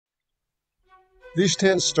These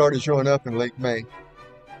tents started showing up in late May.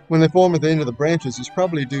 When they form at the end of the branches, it's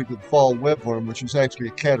probably due to the fall webworm, which is actually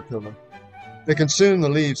a caterpillar. They consume the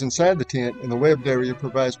leaves inside the tent, and the webbed area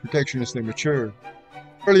provides protection as they mature.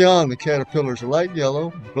 Early on, the caterpillars are light yellow,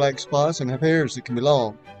 with black spots, and have hairs that can be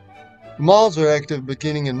long. The moths are active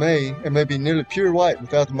beginning in May and may be nearly pure white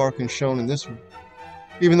without the markings shown in this one.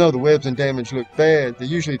 Even though the webs and damage look bad, they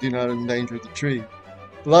usually do not endanger the tree.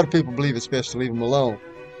 A lot of people believe it's best to leave them alone.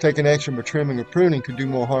 Taking action by trimming or pruning could do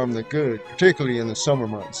more harm than good, particularly in the summer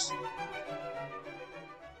months.